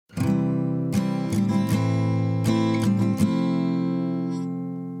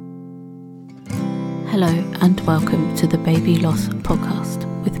Hello and welcome to the Baby Loss podcast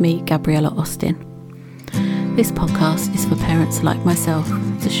with me, Gabriella Austin. This podcast is for parents like myself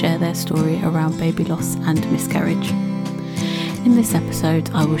to share their story around baby loss and miscarriage. In this episode,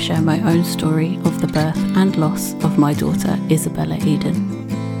 I will share my own story of the birth and loss of my daughter, Isabella Eden.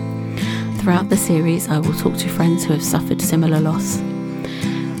 Throughout the series, I will talk to friends who have suffered similar loss.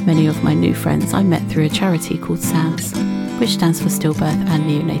 Many of my new friends I met through a charity called SANS, which stands for Stillbirth and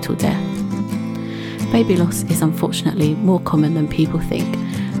Neonatal Death. Baby loss is unfortunately more common than people think,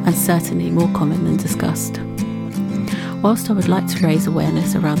 and certainly more common than discussed. Whilst I would like to raise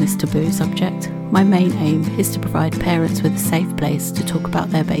awareness around this taboo subject, my main aim is to provide parents with a safe place to talk about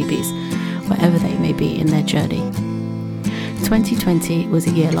their babies, wherever they may be in their journey. 2020 was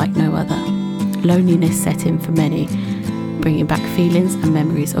a year like no other. Loneliness set in for many, bringing back feelings and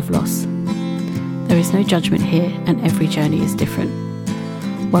memories of loss. There is no judgment here, and every journey is different.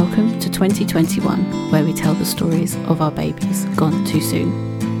 Welcome to 2021, where we tell the stories of our babies gone too soon.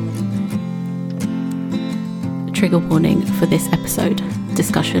 Trigger warning for this episode: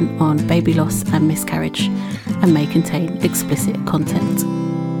 discussion on baby loss and miscarriage, and may contain explicit content.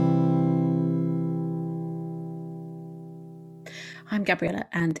 I'm Gabriella,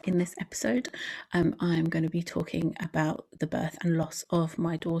 and in this episode I'm going to be talking about the birth and loss of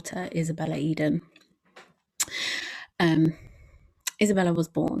my daughter, Isabella Eden. Isabella was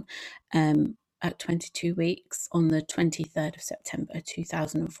born at 22 weeks on the 23rd of September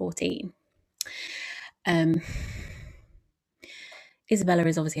 2014. Isabella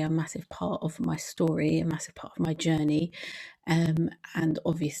is obviously a massive part of my story, a massive part of my journey, and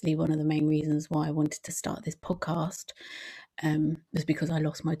obviously one of the main reasons why I wanted to start this podcast was because I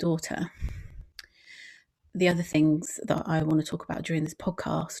lost my daughter. The other things that I want to talk about during this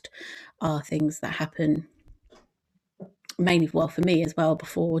podcast are things that happen mainly, well, for me as well,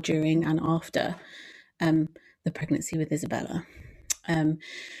 before, during and after the pregnancy with Isabella.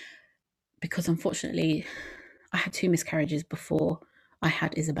 Because unfortunately I had 2 miscarriages before I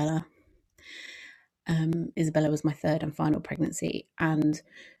had Isabella. Isabella was my third and final pregnancy, and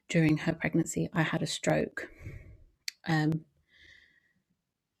during her pregnancy I had a stroke. 2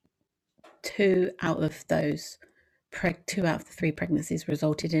 out of the 3 pregnancies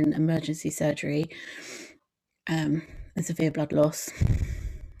resulted in emergency surgery and severe blood loss.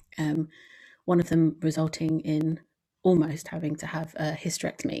 One of them resulting in almost having to have a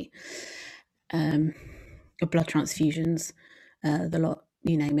hysterectomy, blood transfusions, the lot,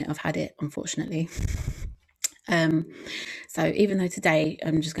 you name it, I've had it, unfortunately. So even though today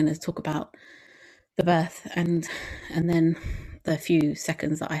I'm just going to talk about the birth and then the few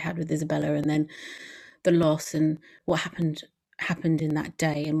seconds that I had with Isabella, and then the loss and what happened in that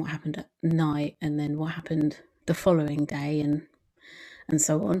day, and what happened at night, and then what happened the following day, and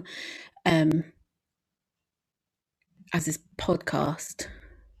so on. As this podcast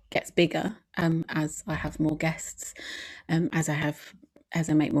gets bigger, as I have more guests, as I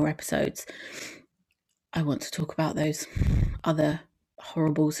make more episodes, I want to talk about those other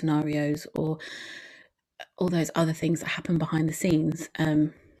horrible scenarios, or all those other things that happen behind the scenes.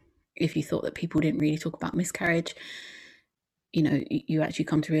 If you thought that people didn't really talk about miscarriage, you actually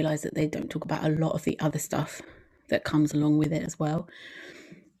come to realize that they don't talk about a lot of the other stuff that comes along with it as well.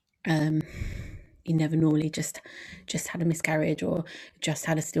 You never normally just had a miscarriage or just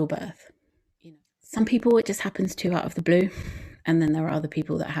had a stillbirth. Some people, it just happens to out of the blue, and then there are other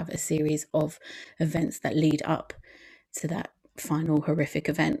people that have a series of events that lead up to that final horrific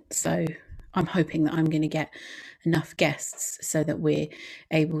event. So I'm hoping that I'm going to get enough guests so that we're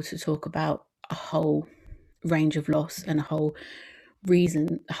able to talk about a whole range of loss and a whole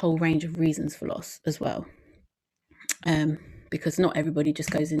range of reasons for loss as well. Because not everybody just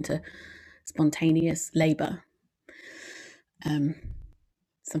goes into spontaneous labour.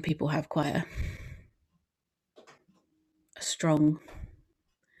 Some people have quite a strong,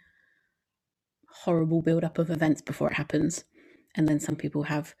 horrible build-up of events before it happens, and then some people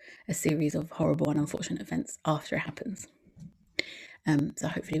have a series of horrible and unfortunate events after it happens. So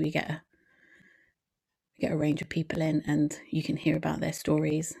hopefully we get a range of people in, and you can hear about their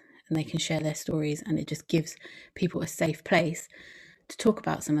stories, and they can share their stories, and it just gives people a safe place to talk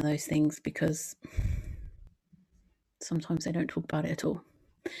about some of those things, because sometimes they don't talk about it at all,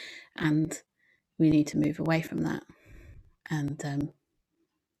 and we need to move away from that and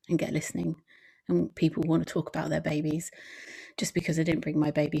get listening. And people want to talk about their babies. Just because I didn't bring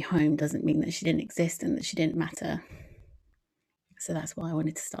my baby home doesn't mean that she didn't exist and that she didn't matter. So that's why I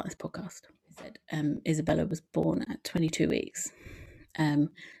wanted to start this podcast. I said Isabella was born at 22 weeks.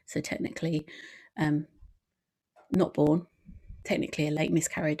 So technically not born, technically a late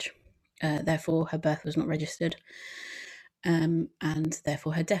miscarriage. therefore her birth was not registered, and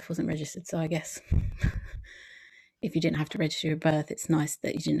therefore her death wasn't registered. So I guess if you didn't have to register your birth, it's nice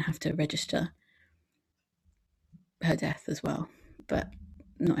that you didn't have to register her death as well. But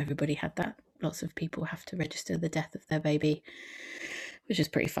not everybody had that. Lots of people have to register the death of their baby, which is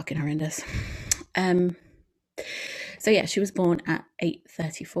pretty fucking horrendous. So yeah, she was born at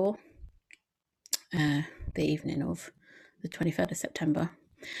 8:34, the evening of the 23rd of September.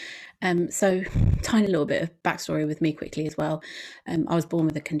 So tiny little bit of backstory with me quickly as well. I was born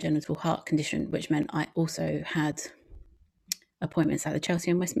with a congenital heart condition, which meant I also had appointments at the Chelsea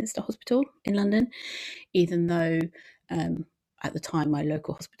and Westminster Hospital in London, even though at the time my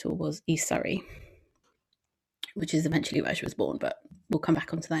local hospital was East Surrey, which is eventually where she was born, but we'll come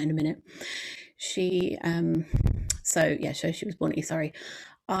back onto that in a minute. So she was born at East Surrey.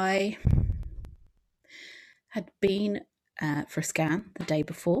 I had been for a scan the day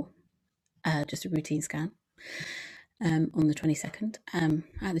before, just a routine scan, on the 22nd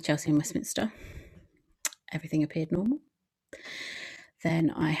at the Chelsea and Westminster. Everything appeared normal.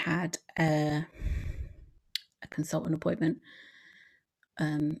 Then I had a consultant appointment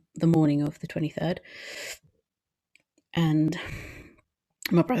the morning of the 23rd, and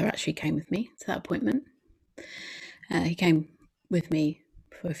my brother actually came with me to that appointment. He came with me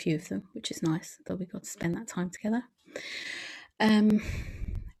for a few of them, which is nice that we got to spend that time together. The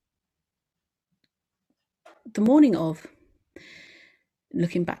morning of,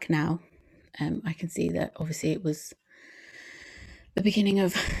 looking back now, I can see that obviously it was the beginning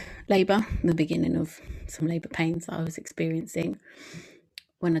of labour, the beginning of some labour pains that I was experiencing.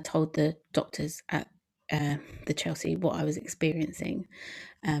 When I told the doctors at the Chelsea what I was experiencing,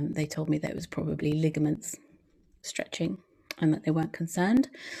 they told me that it was probably ligaments stretching and that they weren't concerned.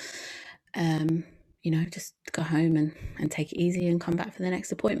 Just go home and take it easy and come back for the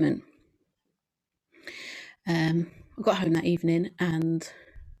next appointment. I got home that evening and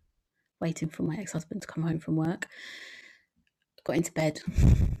waiting for my ex-husband to come home from work. Got into bed,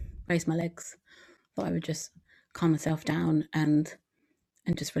 raised my legs, thought I would just calm myself down and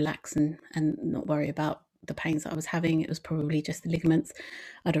just relax and not worry about the pains that I was having. It was probably just the ligaments.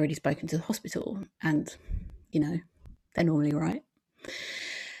 I'd already spoken to the hospital and, they're normally right.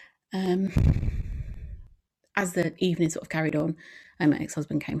 As the evening sort of carried on and my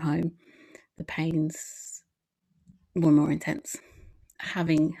ex-husband came home, the pains were more intense.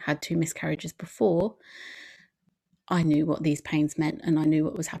 Having had 2 miscarriages before, I knew what these pains meant and I knew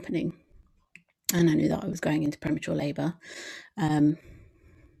what was happening. And I knew that I was going into premature labour. I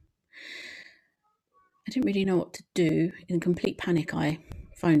didn't really know what to do. In complete panic, I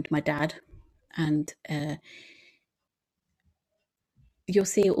phoned my dad, and you'll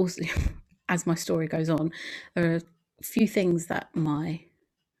see also as my story goes on, there are a few things that my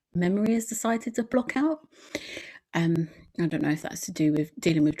memory has decided to block out. I don't know if that's to do with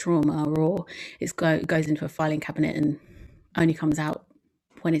dealing with trauma or it goes into a filing cabinet and only comes out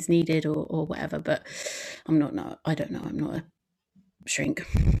when it's needed or whatever, but I don't know, I'm not a shrink,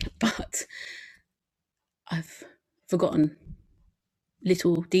 but I've forgotten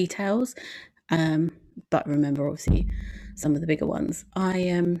little details, but remember obviously some of the bigger ones.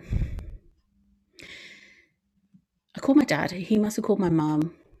 I called my dad. He must have called my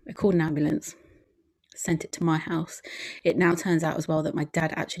mum. I called an ambulance, sent it to my house. It now turns out as well that my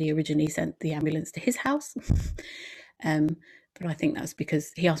dad actually originally sent the ambulance to his house. But I think that's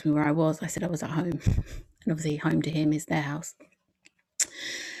because he asked me where I was. I said I was at home. And obviously home to him is their house.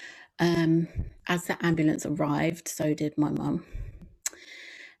 As the ambulance arrived, so did my mum.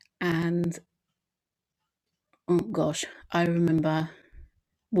 And oh gosh, I remember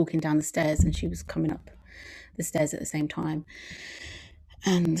walking down the stairs and she was coming up the stairs at the same time.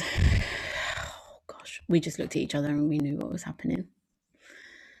 And oh gosh, we just looked at each other and we knew what was happening.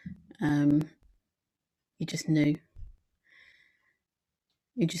 You just knew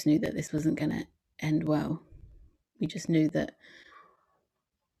that this wasn't going to end well. We just knew that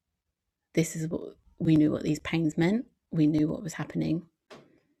we knew what these pains meant. We knew what was happening.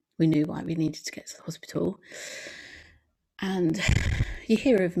 We knew why we needed to get to the hospital. And you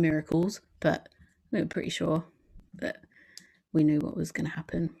hear of miracles, but we were pretty sure that we knew what was going to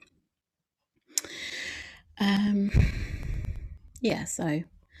happen. So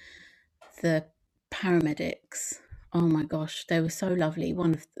the paramedics, oh my gosh, they were so lovely.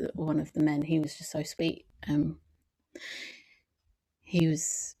 One of the men, he was just so sweet. He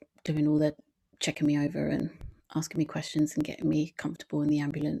was doing all the checking me over and asking me questions and getting me comfortable in the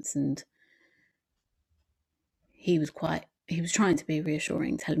ambulance, and he was trying to be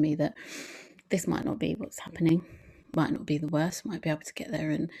reassuring, telling me that this might not be what's happening, might not be the worst, might be able to get there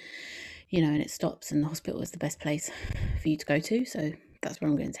and and it stops, and the hospital is the best place for you to go to, so that's where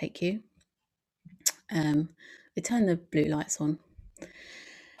I'm going to take you. They turned the blue lights on.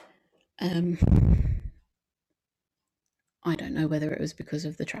 I don't know whether it was because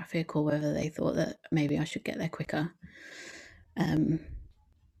of the traffic or whether they thought that maybe I should get there quicker. I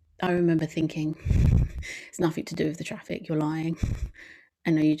remember thinking, it's nothing to do with the traffic, you're lying. I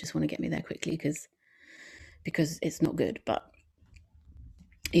know you just want to get me there quickly because it's not good, but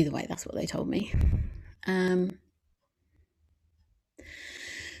either way, that's what they told me.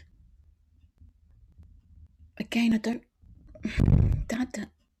 Again, Dad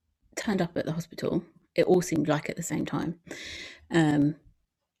turned up at the hospital. It all seemed like at the same time. And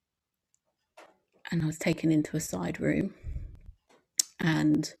I was taken into a side room,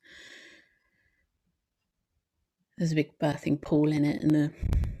 and there's a big birthing pool in it and a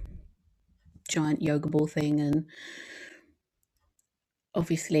giant yoga ball thing, and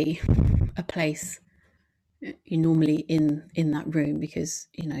obviously a place you're normally in that room because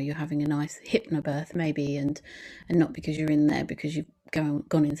you're having a nice hypnobirth maybe, and not because you're in there because you've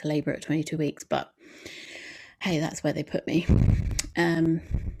gone into labour at 22 weeks, but hey, that's where they put me.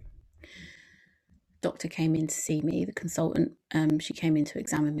 Doctor came in to see me, the consultant. She came in to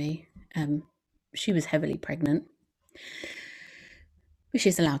examine me. She was heavily pregnant, which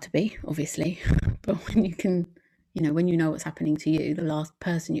is allowed to be, obviously, but when you know what's happening to you, the last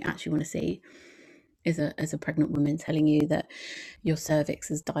person you actually want to see is a pregnant woman telling you that your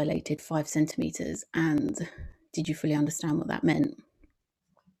cervix is dilated 5 centimeters. And did you fully understand what that meant?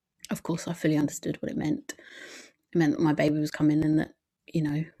 Of course, I fully understood what it meant. It meant that my baby was coming and that, we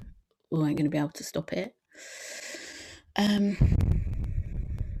weren't going to be able to stop it. I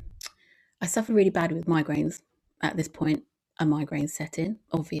suffer really bad with migraines at this point. A migraine set in,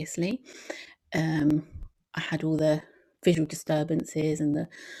 obviously. I had all the visual disturbances and the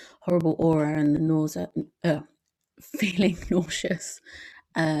horrible aura and the nausea, feeling nauseous,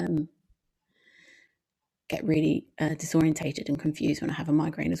 get really disorientated and confused when I have a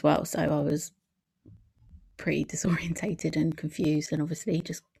migraine as well. So I was pretty disorientated and confused, and obviously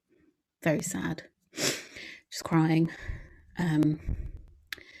just very sad, just crying.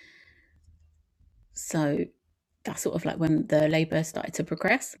 So that's sort of like when the labour started to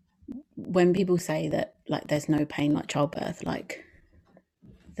progress. When people say that like there's no pain like childbirth, like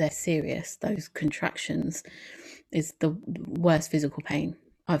they're serious. Those contractions is the worst physical pain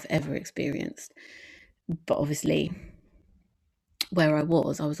I've ever experienced. But obviously, where I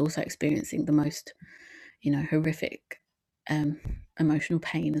was also experiencing the most, horrific emotional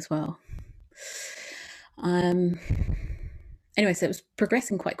pain as well. Anyway, so it was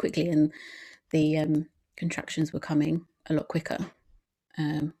progressing quite quickly, and the contractions were coming a lot quicker,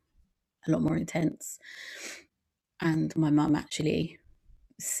 a lot more intense. And my mum actually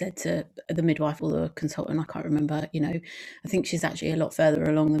said to the midwife or the consultant, I can't remember, I think she's actually a lot further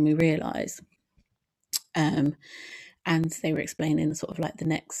along than we realise. And they were explaining sort of like the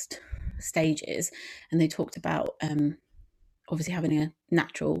next stages, and they talked about obviously having a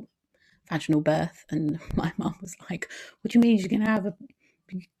natural vaginal birth. And my mum was like, what do you mean you're going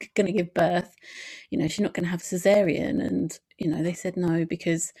to give birth? She's not going to have a cesarean. And they said no,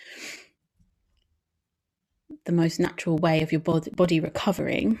 because the most natural way of your body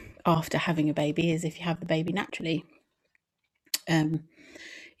recovering after having a baby is if you have the baby naturally. And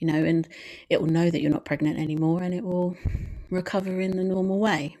it will know that you're not pregnant anymore, and it will recover in the normal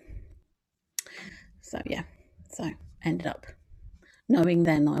way. So yeah, so I ended up knowing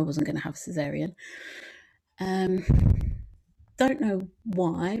then that I wasn't going to have a cesarean. Don't know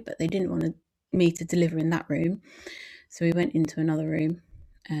why, but they didn't want me to deliver in that room, so we went into another room.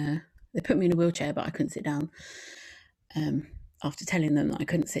 They put me in a wheelchair, but I couldn't sit down. After telling them that I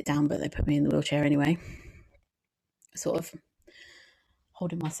couldn't sit down, but they put me in the wheelchair anyway, sort of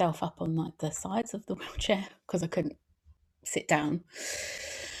holding myself up on like the sides of the wheelchair because I couldn't sit down.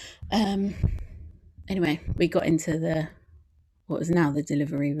 Anyway, we got into what was now the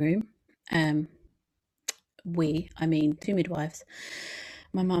delivery room. I mean 2 midwives,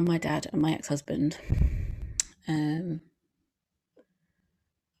 my mum, my dad, and my ex-husband.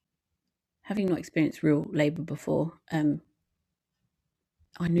 Having not experienced real labour before,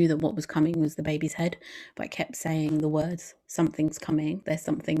 I knew that what was coming was the baby's head, but I kept saying the words, something's coming, there's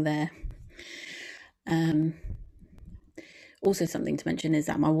something there. Also, something to mention is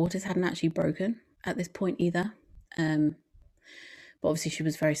that my waters hadn't actually broken at this point either. But obviously she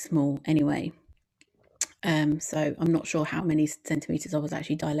was very small anyway. So I'm not sure how many centimetres I was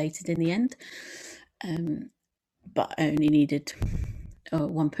actually dilated in the end. But I only needed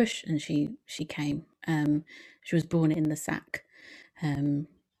one push, and she came. She was born in the sac.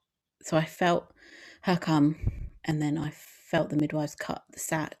 So I felt her come, and then I felt the midwives cut the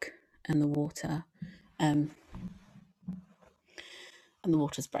sac and the water, and the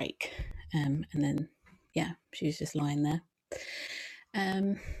waters break, and then she was just lying there.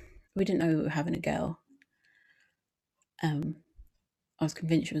 We didn't know we were having a girl. I was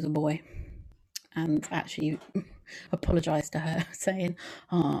convinced she was a boy, and actually apologised to her, saying,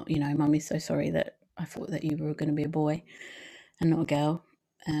 "Oh, Mummy's so sorry that I thought that you were going to be a boy and not a girl."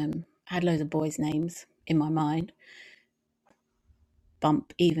 I had loads of boys' names in my mind.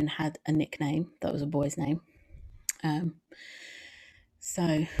 Bump even had a nickname that was a boy's name.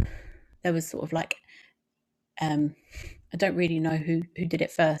 So there was sort of like, I don't really know who did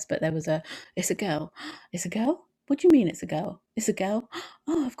it first, but there was it's a girl. It's a girl? What do you mean it's a girl? It's a girl?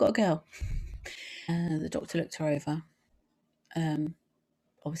 Oh, I've got a girl. The doctor looked her over,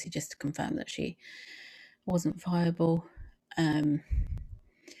 obviously just to confirm that she wasn't viable, and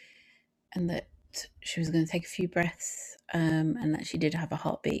that she was going to take a few breaths, and that she did have a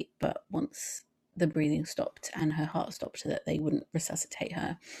heartbeat, but once the breathing stopped and her heart stopped, that they wouldn't resuscitate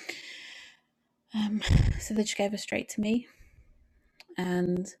her. So they just gave her straight to me,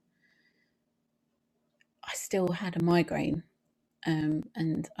 and I still had a migraine,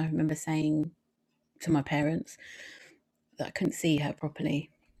 and I remember saying to my parents that I couldn't see her properly.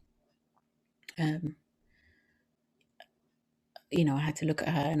 I had to look at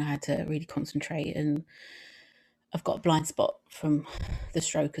her and I had to really concentrate, and I've got a blind spot from the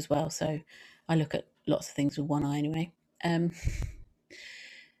stroke as well, so I look at lots of things with one eye anyway.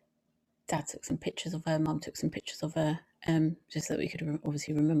 Dad took some pictures of her, Mum took some pictures of her, just so that we could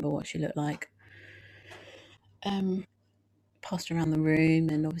obviously remember what she looked like. Passed around the room,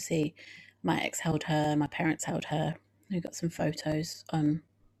 and obviously my ex held her, my parents held her. We got some photos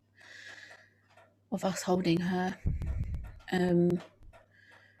of us holding her.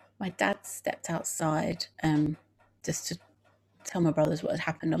 My dad stepped outside just to tell my brothers what had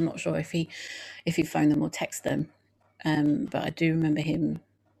happened. I'm not sure if he phoned them or texted them, but I do remember him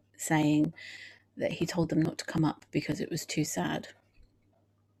saying that he told them not to come up because it was too sad.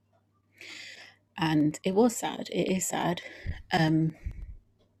 And it was sad. It is sad. Anyway,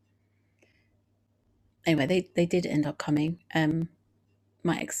 they did end up coming.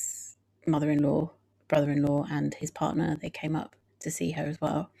 My ex mother-in-law, brother-in-law, and his partner, they came up to see her as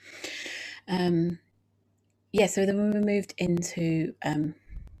well. So then we were moved into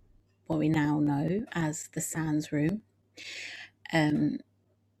what we now know as the SANS room.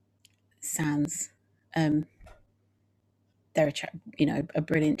 SANS, they're a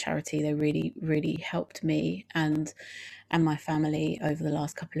brilliant charity. They really, really helped me and my family over the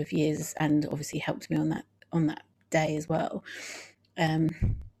last couple of years, and obviously helped me on that day as well.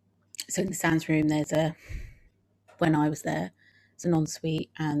 So in the SANS room, when I was there, it's an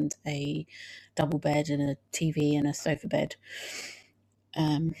ensuite and a double bed and a TV and a sofa bed.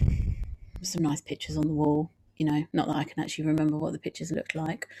 Some nice pictures on the wall. Not that I can actually remember what the pictures looked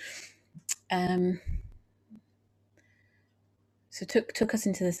like. So took us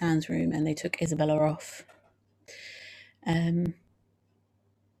into the SANS room, and they took Isabella off.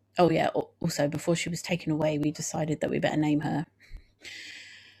 Also before she was taken away, we decided that we better name her.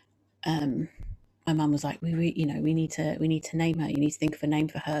 My mum was like, we need to name her. You need to think of a name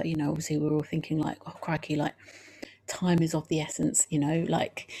for her. Obviously we were all thinking like, oh crikey, like time is of the essence.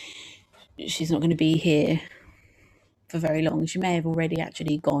 Like she's not going to be here for very long. She may have already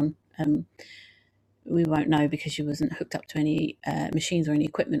actually gone. We won't know because she wasn't hooked up to any machines or any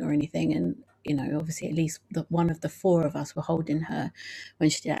equipment or anything. And obviously at least one of the four of us were holding her when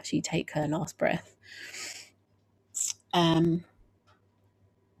she did actually take her last breath.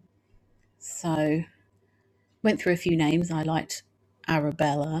 So went through a few names. I liked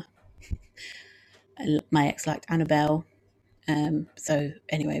Arabella. My ex liked Annabelle. So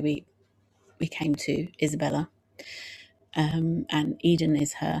anyway, we came to Isabella. And Eden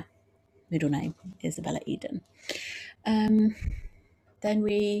is her middle name, Isabella Eden. Then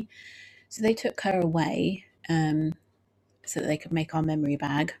so they took her away so that they could make our memory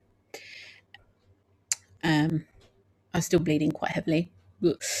bag. I was still bleeding quite heavily,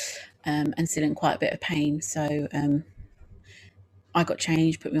 and still in quite a bit of pain. So I got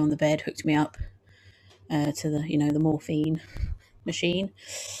changed, put me on the bed, hooked me up to the morphine machine.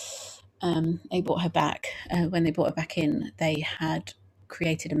 They brought her back. When they brought her back in, they had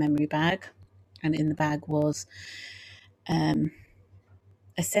created a memory bag, and in the bag was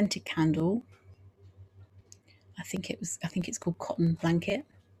a scented candle. I think it's called cotton blanket.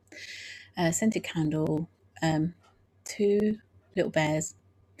 A scented candle, 2 little bears,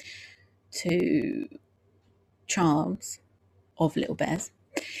 2 charms of little bears,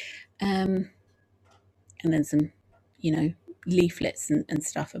 and then some, leaflets and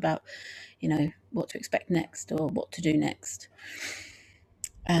stuff about, what to expect next or what to do next.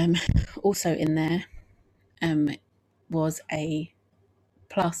 Also in there was a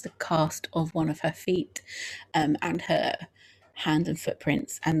plaster cast of one of her feet and her hand and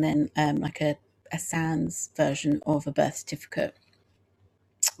footprints, and then like a sans version of a birth certificate,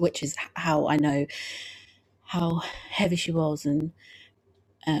 which is how I know how heavy she was and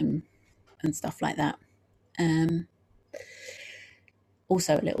stuff like that.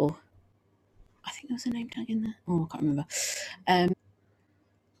 Also a little, I think there was a name tag in there. Oh, I can't remember.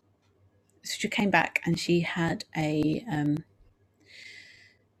 So she came back and she had a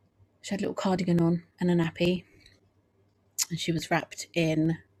little cardigan on and a nappy, and she was wrapped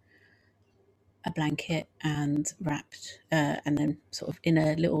in a blanket and wrapped and then sort of in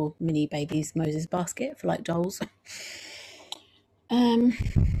a little mini baby's Moses basket for like dolls.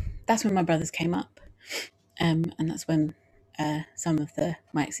 That's when my brothers came up, and that's when some of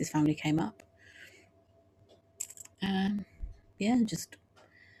my ex's family came up. Just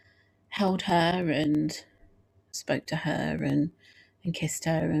held her and spoke to her and kissed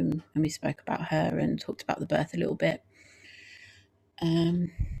her, and we spoke about her and talked about the birth a little bit.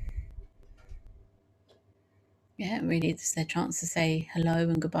 Really, it's their chance to say hello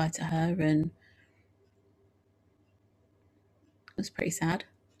and goodbye to her, and it was pretty sad.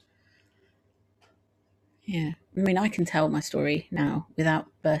 Yeah, I mean, I can tell my story now without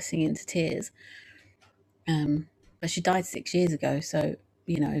bursting into tears. But she died 6 years ago, so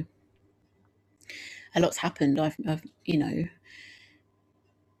a lot's happened. I've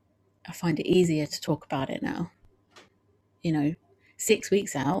I find it easier to talk about it now. 6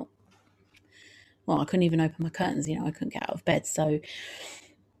 weeks out, well, I couldn't even open my curtains. I couldn't get out of bed, so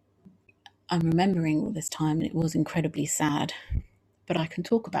I'm remembering all this time, and it was incredibly sad. But I can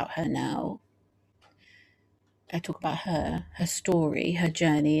talk about her now. I talk about her story, her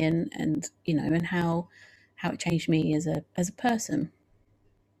journey, and how it changed me as a person,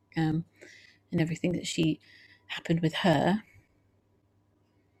 and everything that she happened with her.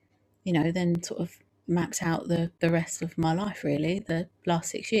 Then sort of mapped out the rest of my life, really, the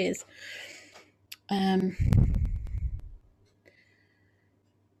last 6 years.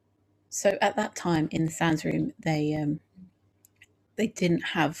 So at that time in the sans room, they didn't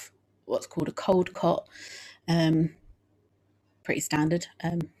have what's called a cold cot. Pretty standard.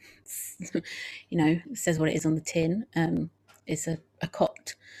 It says what it is on the tin. It's a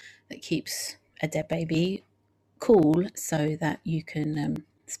cot that keeps a dead baby cool so that you can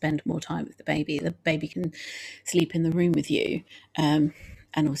spend more time with the baby. The baby can sleep in the room with you, and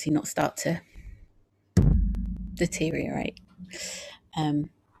obviously not start to deteriorate.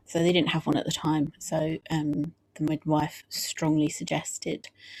 So they didn't have one at the time. So the midwife strongly suggested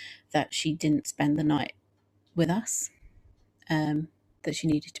that she didn't spend the night with us. That she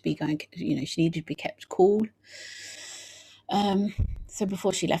needed to be she needed to be kept cool. So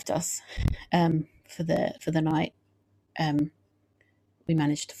before she left us for the night, we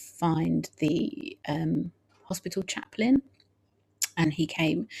managed to find the hospital chaplain, and he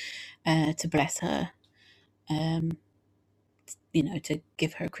came to bless her, to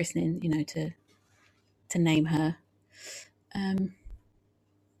give her a christening, to name her. So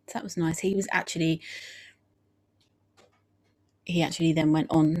that was nice. He actually then went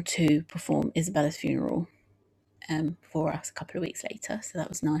on to perform Isabella's funeral for us a couple of weeks later. So that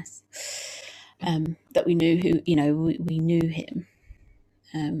was nice. That we knew we knew him,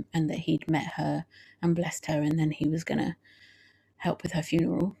 and that he'd met her and blessed her, and then he was going to help with her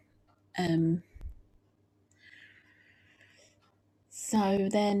funeral. So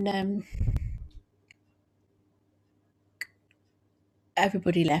then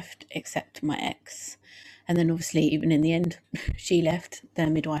everybody left except my ex, and then obviously even in the end she left. The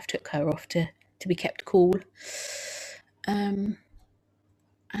midwife took her off to be kept cool, and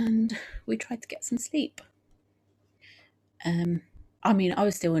we tried to get some sleep. I mean, I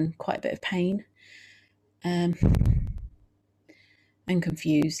was still in quite a bit of pain, and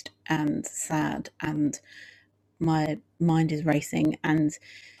confused and sad, and my mind is racing, and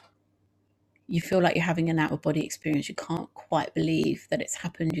you feel like you're having an out-of-body experience. You can't quite believe that it's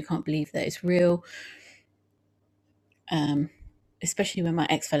happened. You can't believe that it's real. Especially when my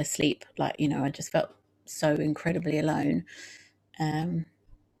ex fell asleep. I just felt so incredibly alone. It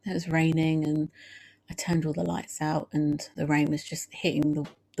was raining, and I turned all the lights out, and the rain was just hitting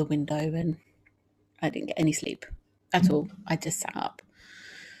the window, and I didn't get any sleep at all. I just sat up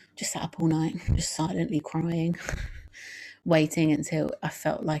all night, just silently crying, waiting until I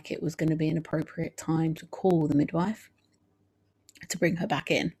felt like it was going to be an appropriate time to call the midwife to bring her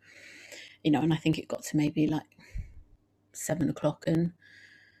back in. and I think it got to maybe like 7 o'clock, and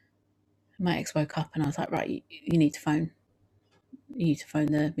my ex woke up, and I was like, right, you need to phone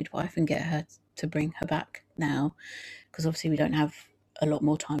the midwife and get her to bring her back now, because obviously we don't have a lot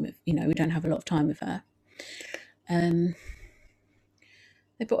more time we don't have a lot of time with her. They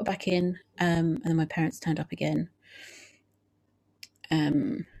brought her back in, and then my parents turned up again.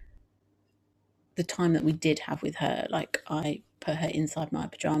 The time that we did have with her, like, I put her inside my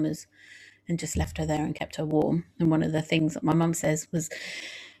pajamas and just left her there and kept her warm. And one of the things that my mum says was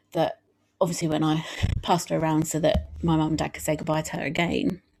that obviously when I passed her around so that my mum and dad could say goodbye to her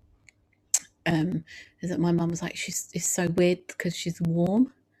again, is that my mum was like, it's so weird because she's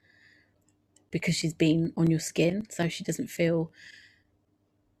warm, because she's been on your skin, so she doesn't feel,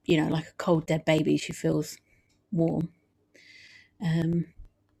 like a cold dead baby. She feels warm,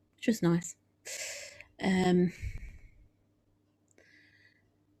 which was nice.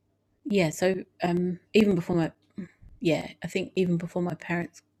 So even before my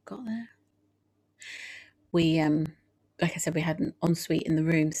parents got there, we like I said, we had an ensuite in the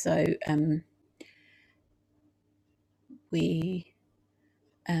room, so we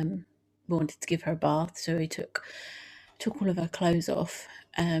wanted to give her a bath, so we took all of her clothes off,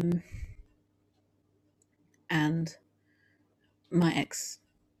 and my ex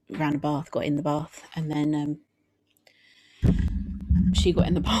ran a bath, got in the bath, and then she got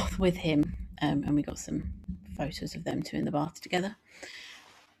in the bath with him, and we got some photos of them two in the bath together.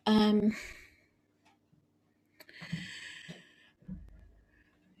 My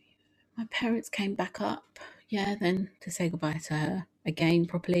parents came back up, then to say goodbye to her again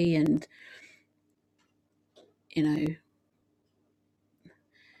properly, and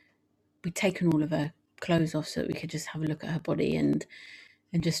we'd taken all of her clothes off so that we could just have a look at her body and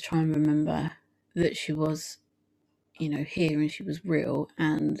just try and remember that she was, here and she was real,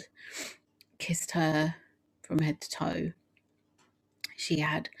 and kissed her from head to toe. She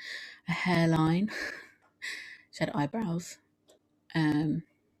had a hairline, she had eyebrows,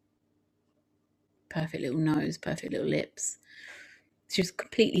 perfect little nose, perfect little lips. She was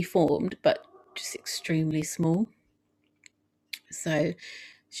completely formed, but just extremely small. So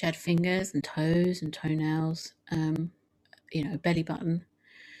she had fingers and toes and toenails, belly button,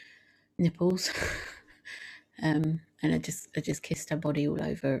 nipples, and I just kissed her body all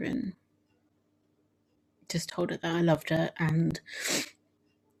over and just told her that I loved her, and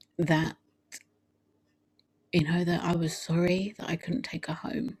that, that I was sorry that I couldn't take her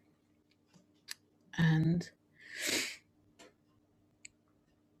home, and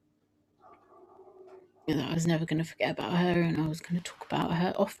that I was never going to forget about her, and I was going to talk about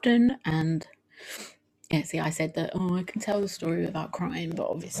her often. And I said that, I can tell the story without crying, but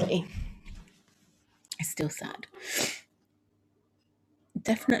obviously it's still sad.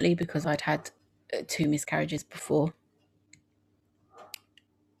 Definitely because I'd had 2 miscarriages before,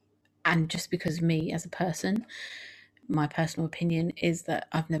 and just because me as a person, my personal opinion is that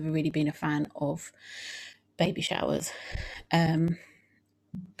I've never really been a fan of baby showers,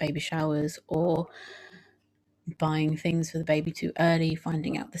 or buying things for the baby too early,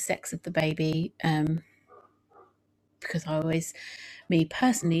 finding out the sex of the baby, because I always, me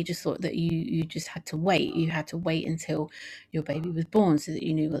personally, just thought that you just had to wait. You had to wait until your baby was born so that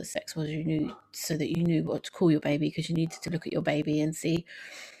you knew what the sex was. So that you knew what to call your baby, because you needed to look at your baby and see,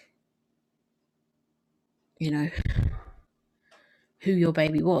 who your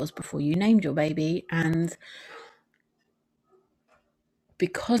baby was before you named your baby. And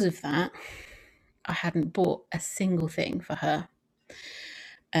because of that, I hadn't bought a single thing for her.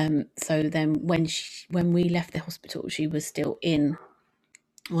 So then when we left the hospital, she was still in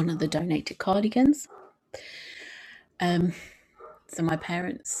one of the donated cardigans. So my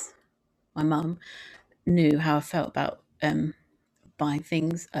parents, my mum, knew how I felt about buying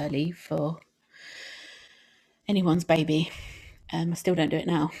things early for anyone's baby. I still don't do it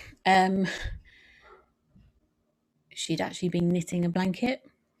now. She'd actually been knitting a blanket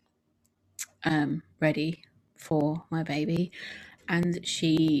ready for my baby, and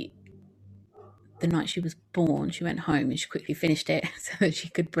the night she was born, she went home and she quickly finished it so that she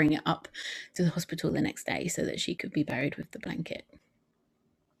could bring it up to the hospital the next day so that she could be buried with the blanket.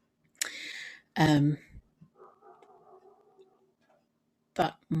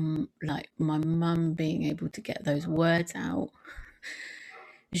 But like my mum being able to get those words out,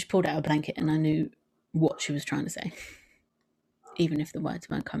 she pulled out a blanket and I knew what she was trying to say, even if the words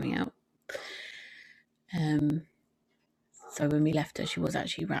weren't coming out. So when we left her, she was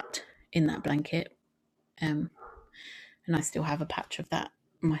actually wrapped in that blanket, and I still have a patch of that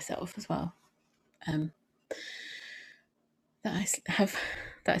myself as well, that I have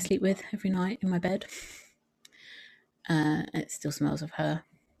that I sleep with every night in my bed. It still smells of her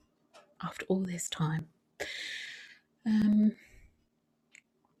after all this time.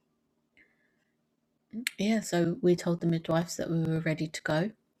 So we told the midwives that we were ready to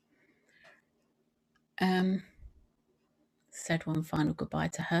go. Said one final goodbye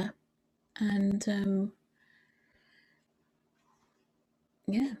to her, and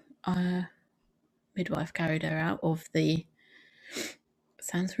our midwife carried her out of the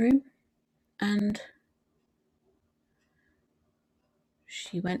SANS room, and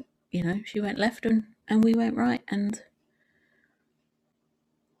she went left and we went right, and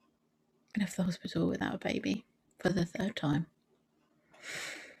left the hospital without a baby for the third time.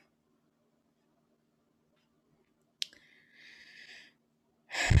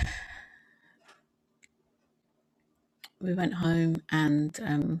 We went home, and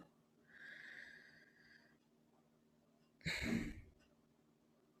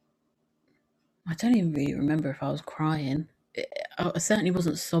I don't even really remember if I was crying. I certainly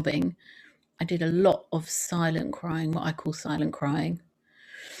wasn't sobbing. I did a lot of silent crying, what I call silent crying,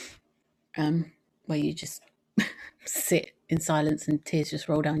 where you just sit in silence and tears just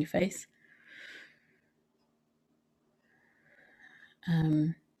roll down your face.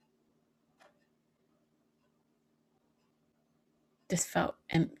 Just felt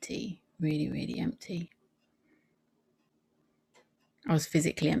empty, really, really empty. I was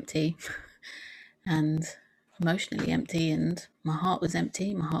physically empty and emotionally empty, and my heart was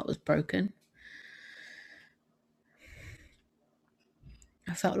empty. My heart was broken.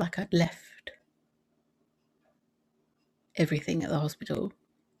 I felt like I'd left everything at the hospital,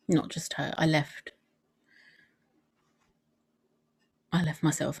 not just her. I left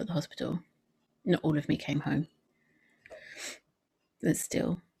myself at the hospital. Not all of me came home. But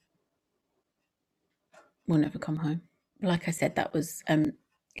still, we'll never come home. Like I said, that was in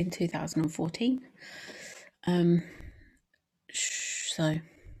 2014. So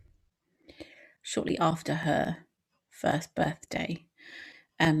shortly after her first birthday,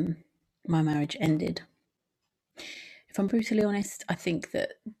 my marriage ended. If I'm brutally honest, I think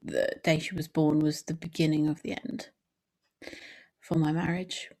that the day she was born was the beginning of the end for my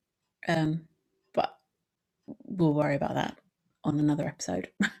marriage. But we'll worry about that on another episode.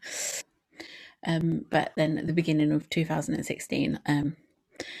 But then at the beginning of 2016,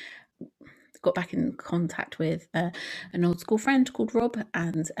 got back in contact with an old school friend called Rob,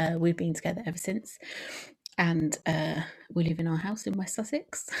 and we've been together ever since. And we live in our house in West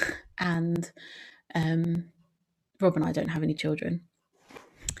Sussex, and Rob and I don't have any children.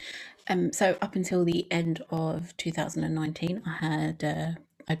 So up until the end of 2019,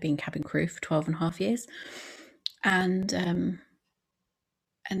 I'd been cabin crew for 12 and a half years, and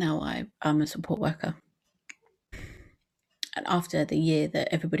now I'm a support worker. And after the year that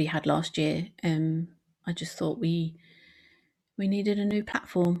everybody had last year, I just thought we needed a new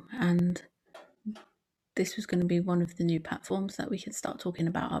platform, and this was going to be one of the new platforms that we could start talking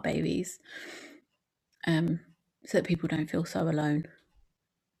about our babies, so that people don't feel so alone.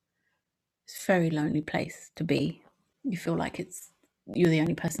 It's a very lonely place to be. You feel like you're the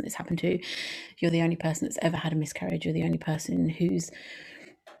only person it's happened to. You're the only person that's ever had a miscarriage. You're the only person who's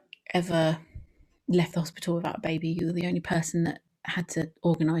ever left the hospital without a baby. You're the only person that had to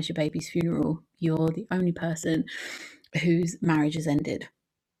organise your baby's funeral. You're the only person whose marriage has ended.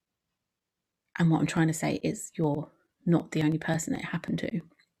 And what I'm trying to say is you're not the only person it happened to.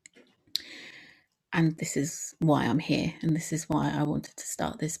 And this is why I'm here, and this is why I wanted to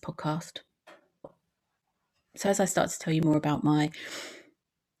start this podcast. So as I start to tell you more about my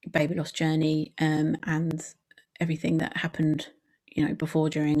baby loss journey, and everything that happened, before,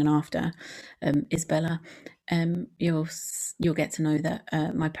 during, and after Isabella, you'll get to know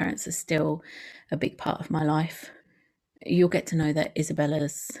that my parents are still a big part of my life. You'll get to know that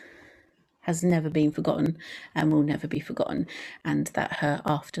Isabella's has never been forgotten and will never be forgotten, and that her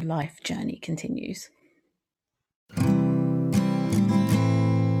afterlife journey continues.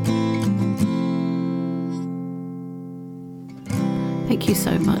 Thank you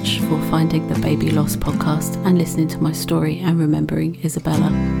so much for finding the Baby Loss podcast and listening to my story and remembering Isabella.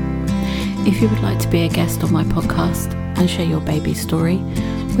 If you would like to be a guest on my podcast and share your baby story,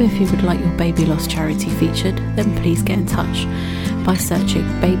 or if you would like your baby loss charity featured, then please get in touch by searching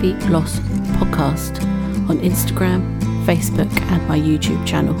Baby Loss Podcast on Instagram, Facebook, and my YouTube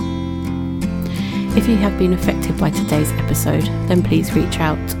channel. If you have been affected by today's episode, then please reach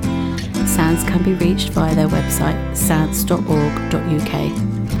out. SANS can be reached via their website sans.org.uk,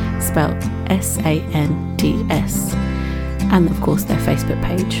 spelled SANDS, and of course their Facebook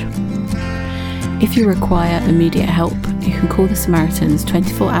page. If you require immediate help, you can call the Samaritans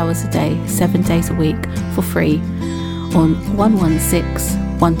 24 hours a day, 7 days a week for free on 116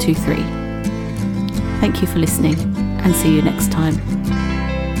 123. Thank you for listening and see you next time.